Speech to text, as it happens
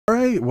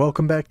Alright,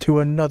 welcome back to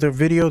another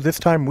video. This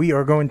time we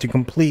are going to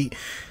complete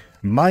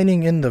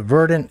mining in the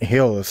Verdant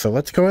Hills. So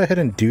let's go ahead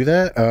and do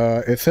that.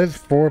 It says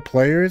 4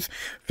 players,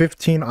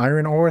 15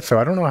 iron ore, so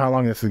I don't know how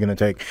long this is going to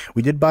take.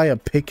 We did buy a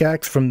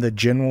pickaxe from the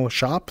general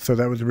shop, so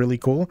that was really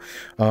cool.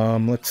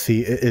 Let's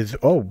see, it is...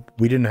 Oh,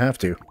 we didn't have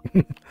to.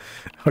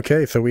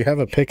 Okay, so we have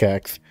a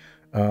pickaxe.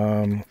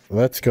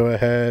 Let's go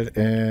ahead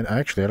and...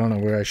 Actually, I don't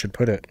know where I should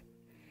put it.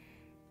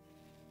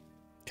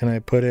 Can I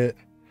put it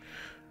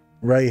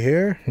right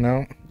here?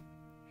 No.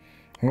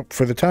 Well,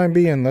 for the time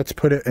being, let's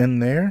put it in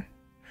there.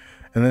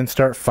 And then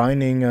start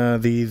finding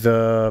these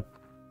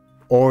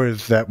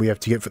ores that we have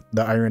to get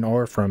the iron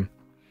ore from.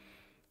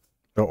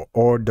 The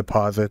ore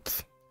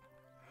deposits.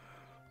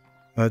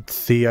 Let's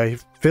see, I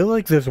feel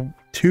like there's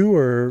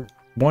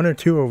one or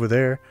two over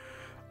there.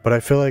 But I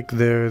feel like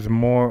there's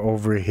more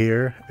over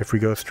here if we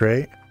go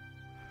straight.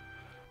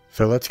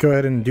 So let's go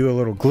ahead and do a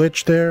little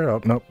glitch there.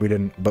 Oh, nope, we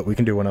didn't, but we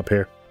can do one up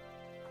here.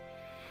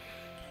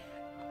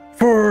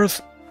 For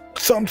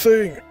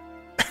something!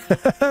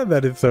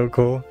 That is so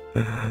cool.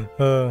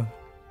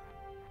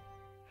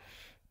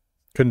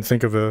 Couldn't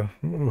think of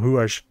who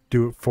I should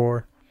do it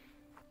for.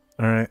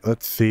 Alright,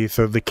 let's see.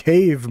 So the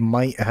cave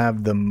might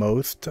have the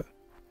most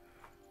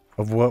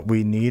of what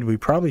we need. We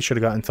probably should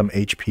have gotten some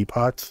HP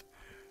pots.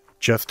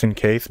 Just in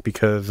case,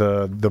 because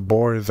the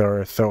boars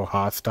are so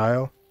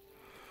hostile.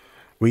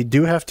 We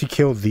do have to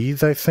kill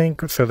these, I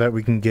think, so that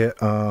we can get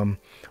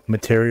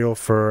material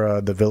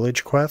for the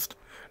village quest.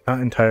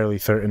 Not entirely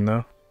certain,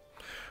 though.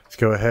 Let's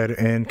go ahead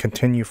and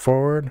continue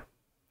forward.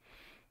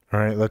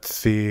 Alright, let's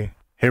see.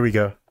 Here we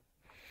go.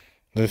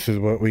 This is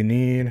what we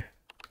need.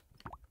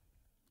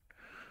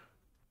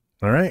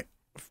 Alright.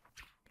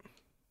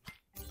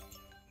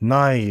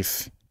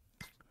 Nice.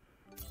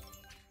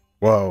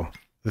 Whoa.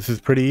 This is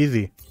pretty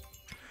easy.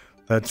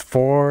 That's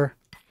 4,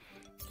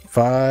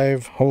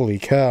 5. Holy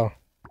cow.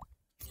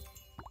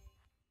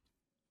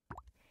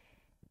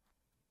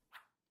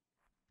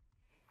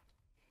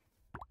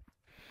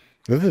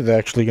 This is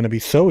actually going to be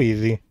so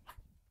easy.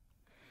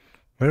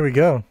 There we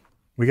go.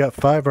 We got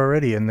 5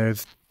 already, and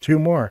there's 2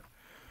 more.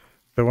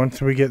 So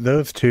once we get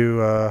those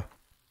 2,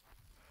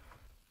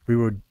 we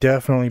will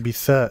definitely be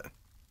set.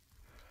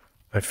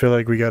 I feel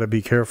like we got to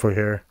be careful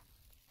here.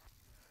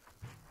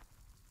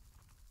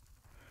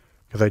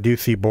 Because I do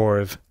see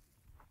boars.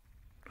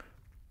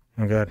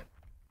 Oh god.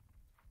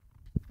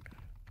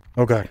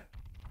 Oh god.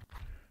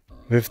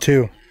 There's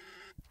 2.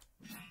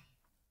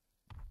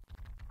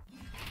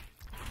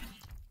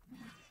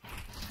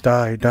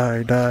 Die,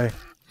 die, die.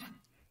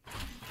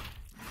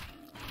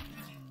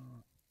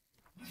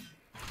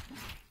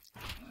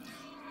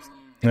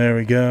 There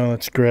we go.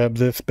 Let's grab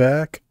this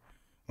back.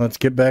 Let's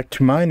get back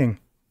to mining.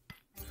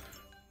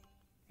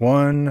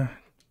 1,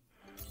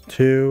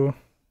 2.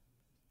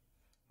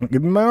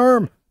 Give me my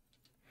arm.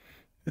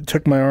 It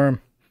took my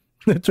arm.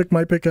 It took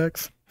my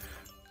pickaxe.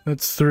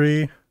 That's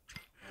 3,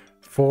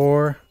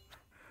 4,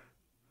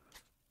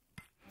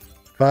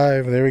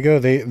 5. There we go.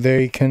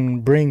 They can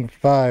bring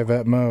 5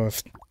 at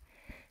most,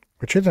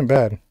 which isn't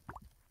bad.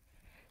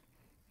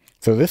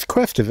 So this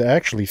quest is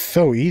actually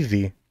so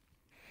easy.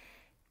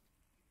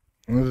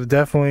 It was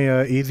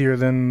definitely easier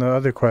than the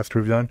other quest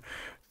we've done.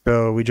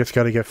 So we just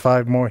got to get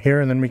 5 more here,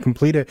 and then we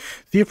complete it.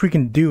 See if we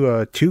can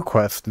do 2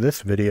 quests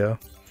this video.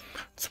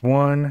 It's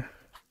 1,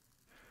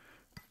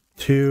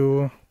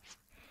 2,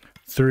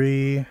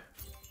 3,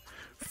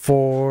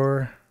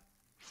 4,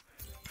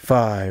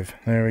 5.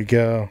 There we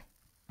go.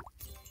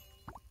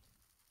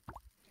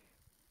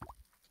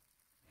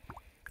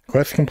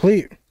 Quest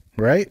complete,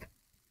 right?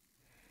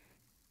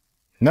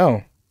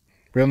 No.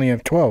 We only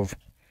have 12.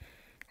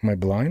 Am I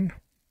blind?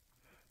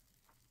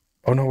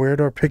 Oh no, where'd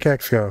our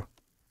pickaxe go?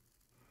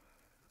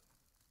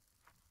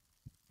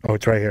 Oh,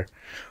 it's right here.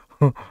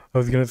 I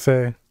was gonna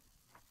say.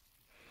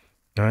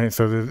 Alright,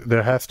 so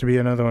there has to be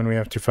another one we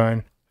have to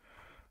find.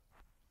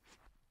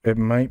 It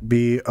might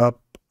be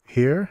up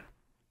here.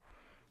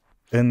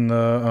 In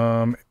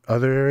the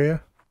other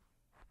area.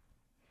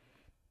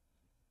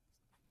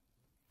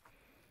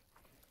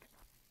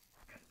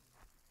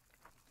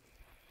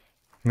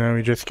 Now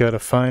we just gotta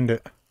find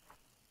it.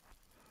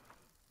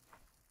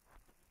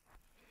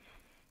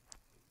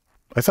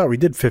 I thought we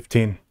did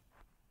 15.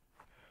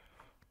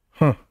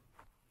 Huh.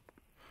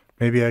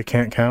 Maybe I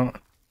can't count.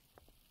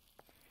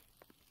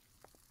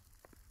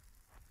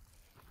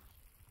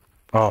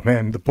 Oh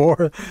man, the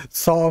boar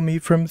saw me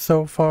from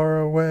so far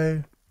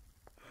away.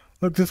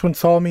 Look, this one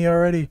saw me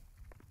already.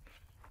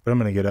 But I'm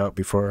gonna get out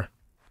before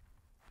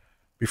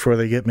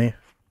they get me.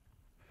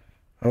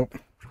 Oh.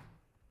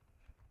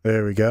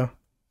 There we go.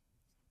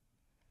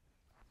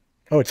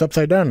 Oh, it's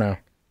upside down now.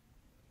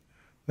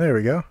 There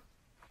we go.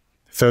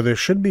 So there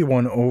should be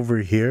one over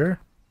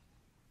here.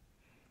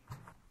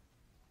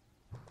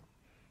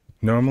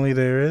 Normally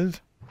there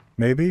is.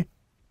 Maybe.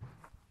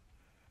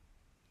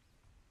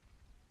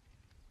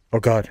 Oh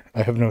god,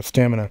 I have no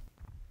stamina.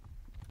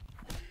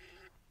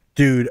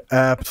 Dude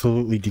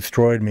absolutely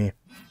destroyed me.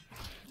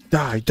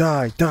 Die,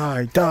 die,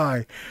 die,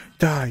 die,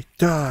 die,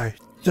 die,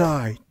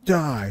 die,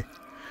 die.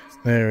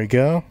 There we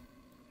go.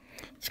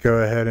 Let's go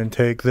ahead and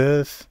take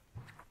this.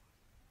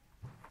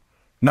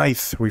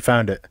 Nice, we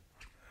found it.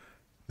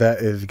 That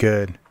is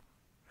good.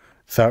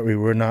 Thought we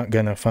were not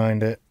gonna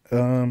find it. I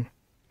was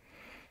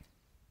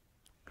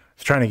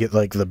trying to get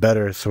like the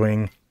better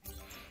swing.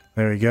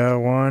 There we go.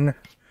 1,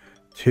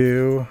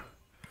 2,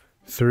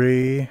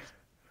 3,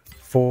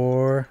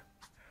 4,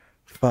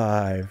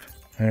 5.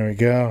 There we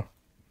go.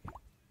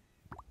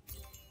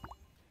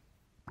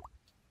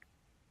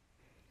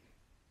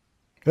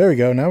 There we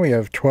go. Now we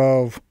have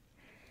 12.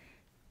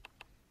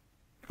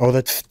 Oh,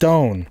 that's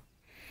stone.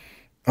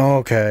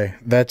 Okay,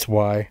 that's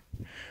why.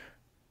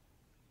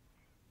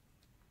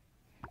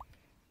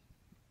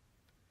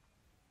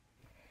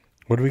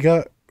 What do we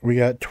got? We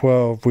got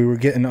 12. We were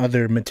getting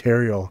other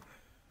material.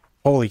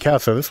 Holy cow,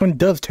 so this one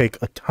does take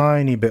a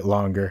tiny bit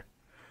longer.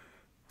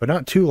 But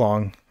not too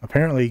long.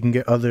 Apparently you can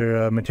get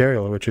other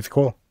material, which is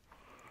cool.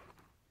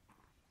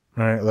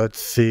 Alright, let's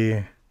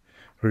see.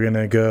 We're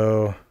gonna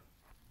go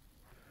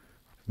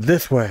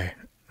this way.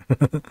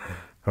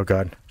 Oh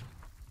god.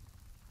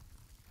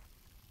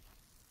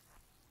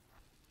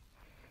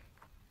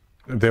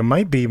 There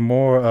might be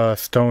more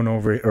stone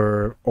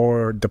over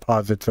or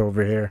deposits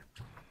over here.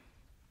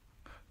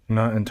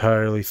 Not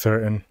entirely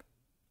certain.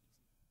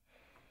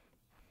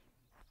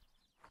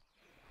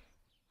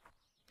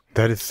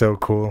 That is so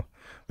cool.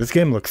 This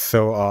game looks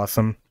so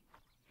awesome.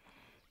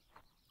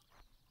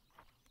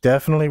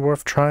 Definitely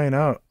worth trying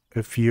out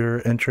if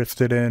you're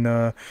interested in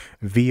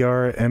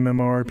VR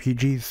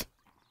MMORPGs.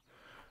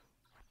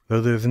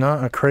 Though there's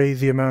not a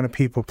crazy amount of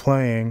people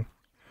playing,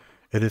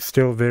 it is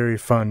still very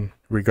fun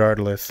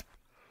regardless.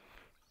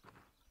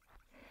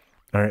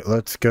 Alright,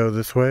 let's go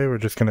this way. We're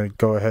just going to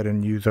go ahead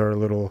and use our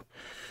little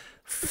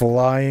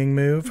flying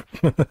move.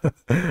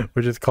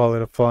 We'll just call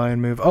it a flying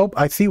move. Oh,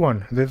 I see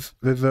one. There's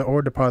an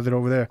ore deposit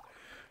over there.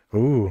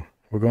 Ooh,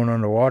 we're going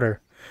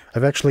underwater.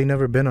 I've actually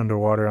never been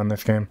underwater on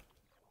this game.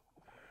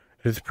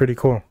 It's pretty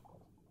cool.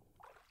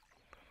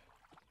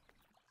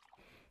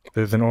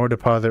 There's an ore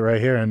deposit right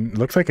here, and it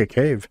looks like a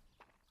cave.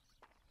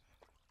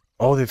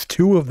 Oh, there's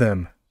 2 of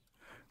them.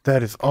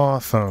 That is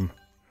awesome.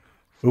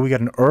 Ooh, we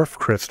got an earth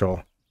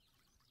crystal.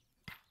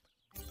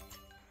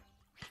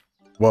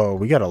 Whoa,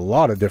 we got a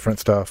lot of different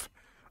stuff.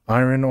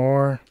 Iron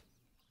ore.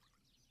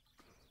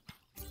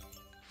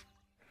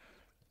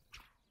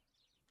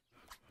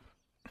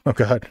 Oh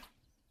god.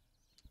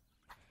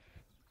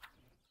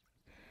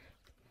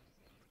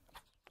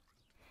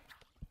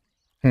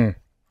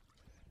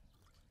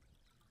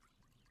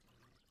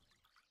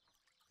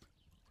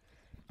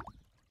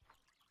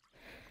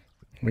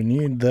 We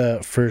need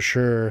that for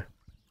sure.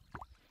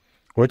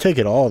 We'll take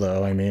it all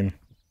though, I mean.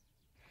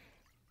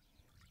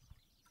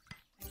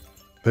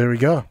 There we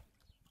go.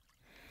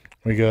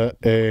 We got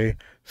a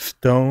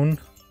stone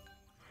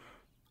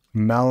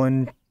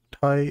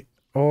malachite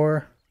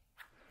ore.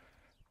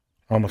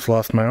 Almost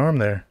lost my arm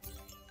there.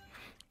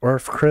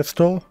 Earth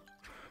crystal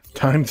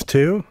times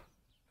 2.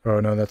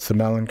 Oh no, that's the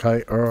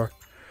malachite ore.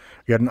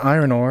 We got an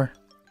iron ore.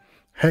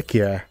 Heck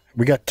yeah.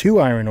 We got 2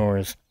 iron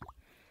ores.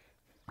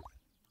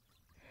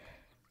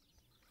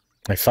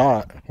 I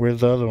saw it.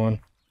 Where's the other one?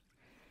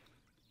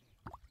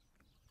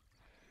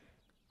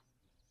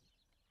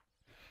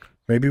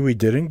 Maybe we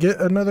didn't get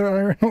another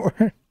iron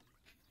ore?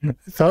 I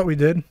thought we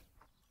did.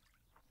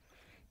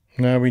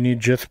 Now we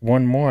need just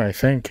one more, I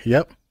think.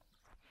 Yep.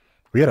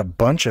 We had a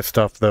bunch of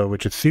stuff, though,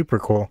 which is super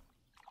cool.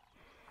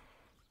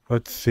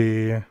 Let's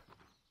see.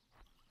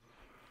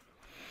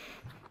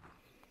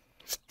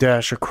 Let's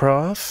dash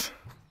across.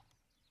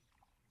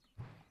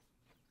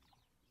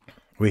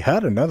 We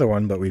had another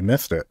one, but we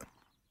missed it.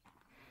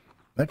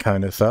 That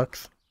kind of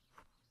sucks.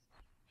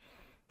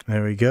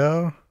 There we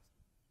go.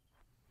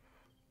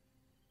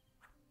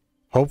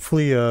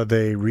 Hopefully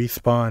they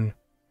respawn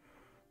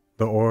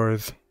the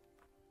ores.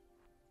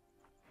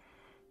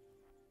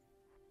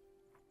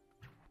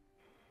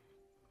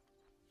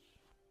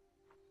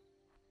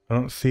 I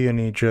don't see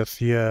any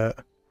just yet.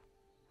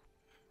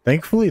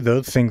 Thankfully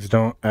those things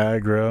don't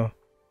aggro.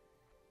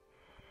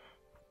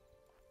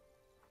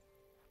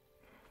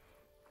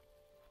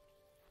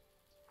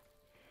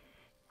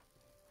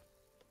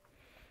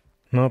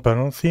 Nope, I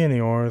don't see any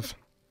ores.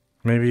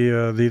 Maybe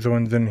these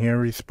ones in here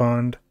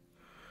respawned.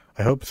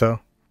 I hope so.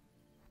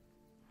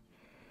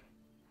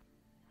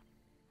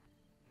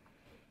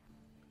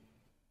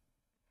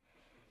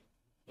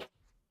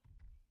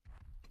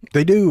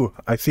 They do!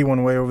 I see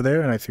one way over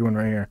there and I see one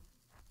right here.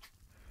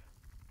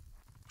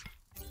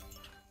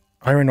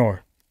 Iron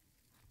ore.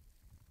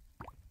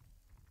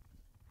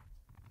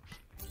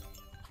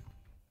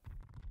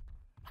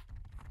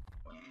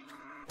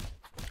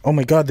 Oh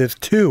my god, there's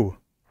 2!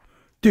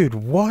 Dude,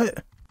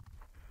 what?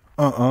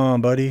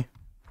 Buddy.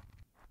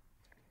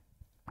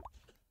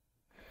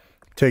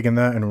 Taking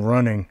that and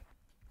running.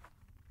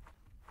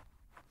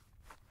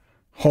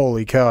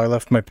 Holy cow, I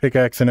left my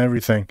pickaxe and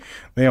everything.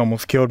 They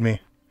almost killed me.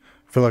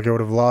 I feel like I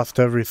would have lost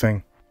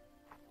everything.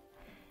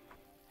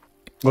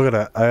 Look at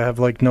that. I have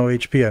like no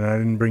HP and I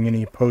didn't bring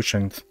any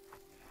potions.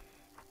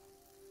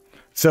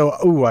 So,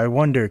 ooh, I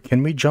wonder,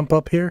 can we jump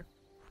up here?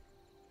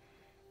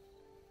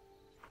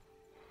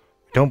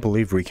 Don't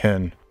believe we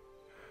can.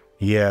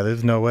 Yeah,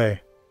 there's no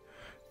way.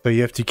 So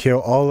you have to kill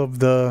all of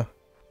the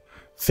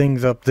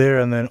things up there,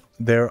 and then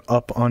they're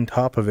up on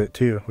top of it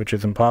too, which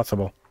is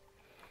impossible.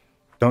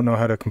 Don't know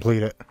how to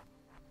complete it.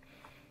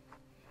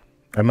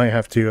 I might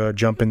have to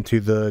jump into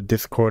the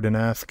Discord and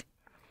ask.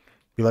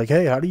 Be like,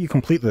 hey, how do you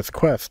complete this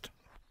quest?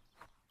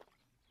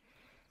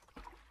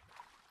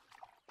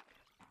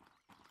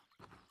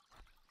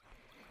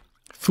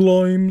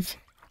 Slimes.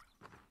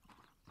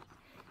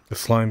 The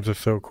slimes are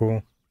so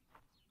cool.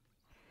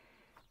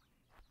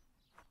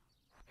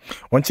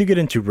 Once you get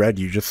into red,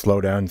 you just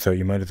slow down, so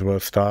you might as well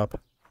stop.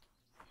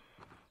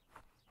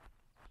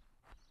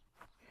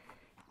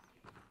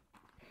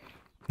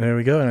 There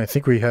we go, and I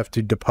think we have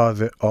to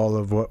deposit all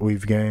of what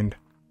we've gained.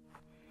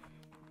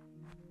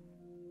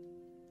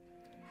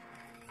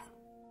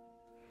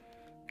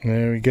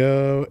 There we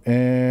go,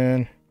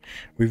 and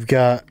we've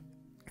got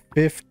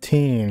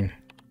 15.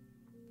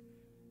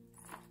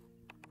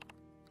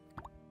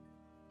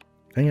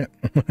 Dang it,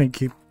 I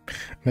keep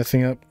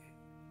messing up.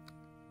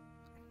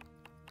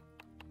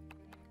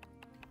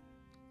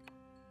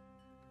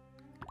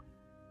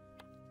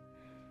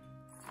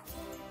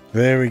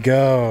 There we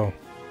go.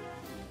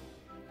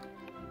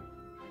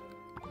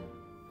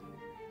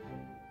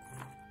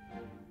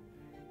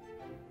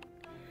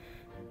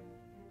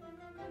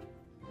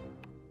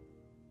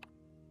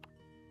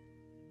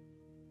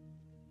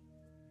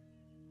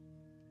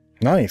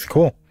 Nice,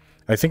 cool.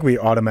 I think we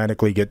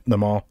automatically get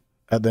them all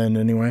at the end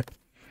anyway.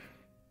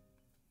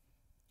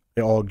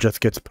 It all just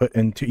gets put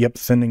into, yep,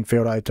 sending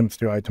failed items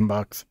to item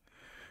box.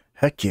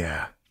 Heck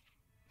yeah.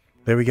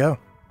 There we go.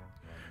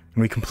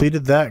 And we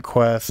completed that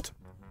quest,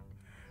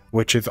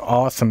 which is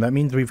awesome. That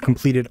means we've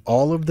completed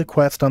all of the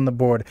quests on the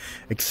board,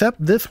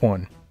 except this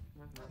one.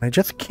 I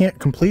just can't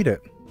complete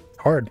it.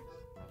 Hard.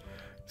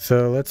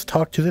 So let's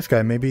talk to this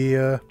guy. Maybe,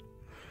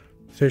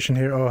 station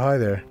here. Oh, hi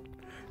there.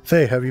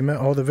 Say, have you met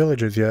all the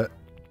villagers yet?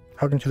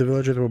 Talking to the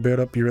villagers will build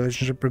up your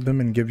relationship with them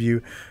and give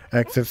you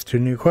access to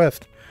new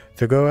quests.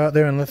 So go out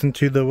there and listen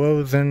to the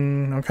woes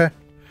and... Okay.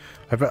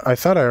 I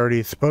thought I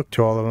already spoke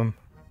to all of them.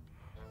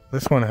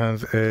 This one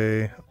has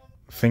a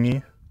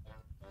thingy.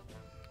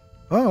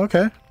 Oh,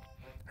 okay.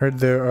 Heard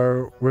there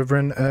are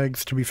wyvern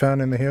eggs to be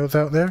found in the hills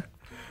out there.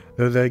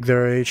 Those eggs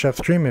are a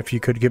chef's dream. If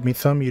you could give me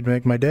some, you'd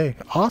make my day.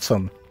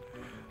 Awesome.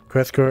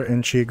 Quest score,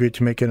 and she agreed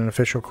to make it an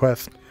official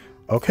quest.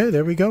 Okay,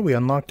 there we go. We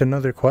unlocked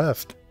another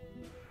quest.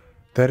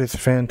 That is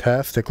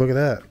fantastic. Look at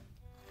that.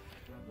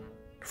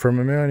 For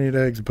my meal, I need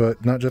eggs,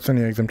 but not just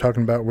any eggs. I'm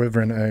talking about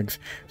wyvern eggs.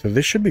 So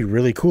this should be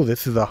really cool.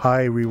 This is a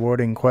high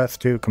rewarding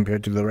quest too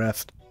compared to the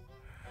rest.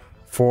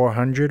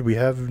 400. We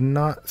have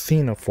not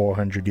seen a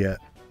 400 yet.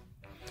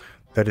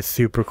 That is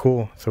super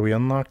cool. So we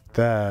unlocked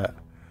that.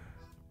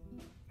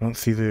 I don't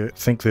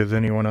think there's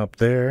anyone up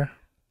there.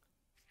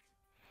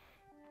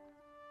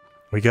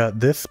 We got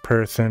this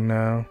person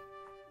now.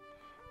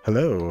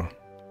 Hello.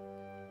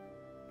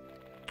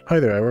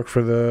 Hi there, I work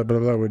for the blah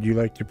blah. Would you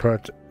like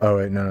to oh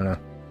wait, no.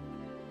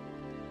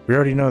 We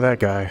already know that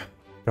guy.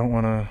 Don't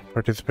want to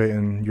participate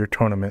in your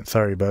tournament.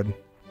 Sorry, bud.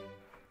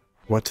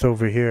 What's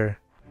over here?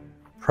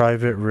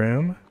 Private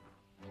room.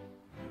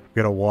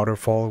 We got a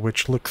waterfall,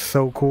 which looks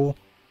so cool.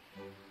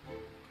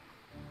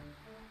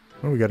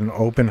 Oh, we got an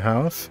open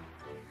house.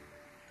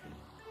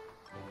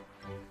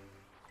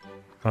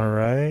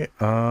 Alright,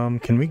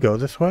 can we go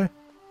this way?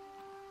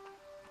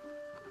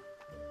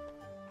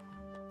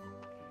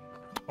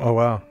 Oh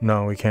wow,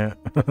 no we can't.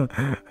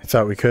 I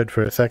thought we could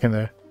for a second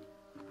there.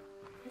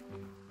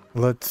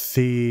 Let's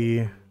see.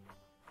 Is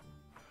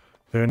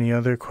there any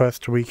other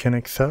quest we can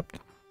accept?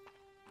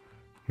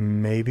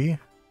 Maybe.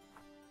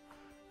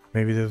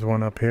 Maybe there's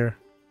one up here.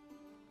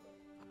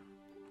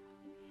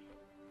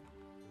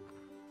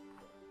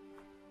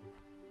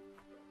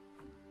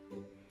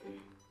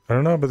 I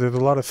don't know, but there's a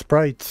lot of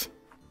sprites.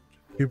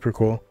 Super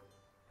cool.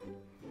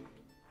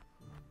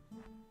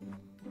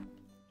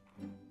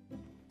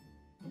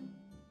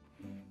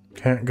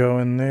 Can't go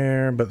in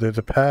there, but there's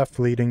a path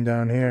leading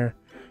down here.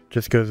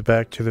 Just goes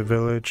back to the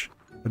village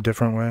a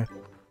different way.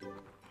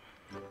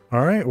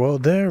 Alright, well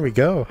there we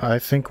go. I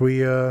think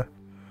we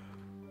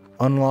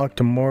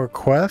unlocked more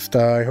quests.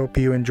 I hope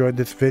you enjoyed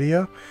this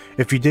video.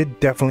 If you did,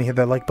 definitely hit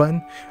that like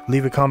button.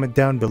 Leave a comment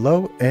down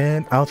below,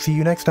 and I'll see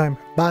you next time.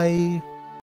 Bye!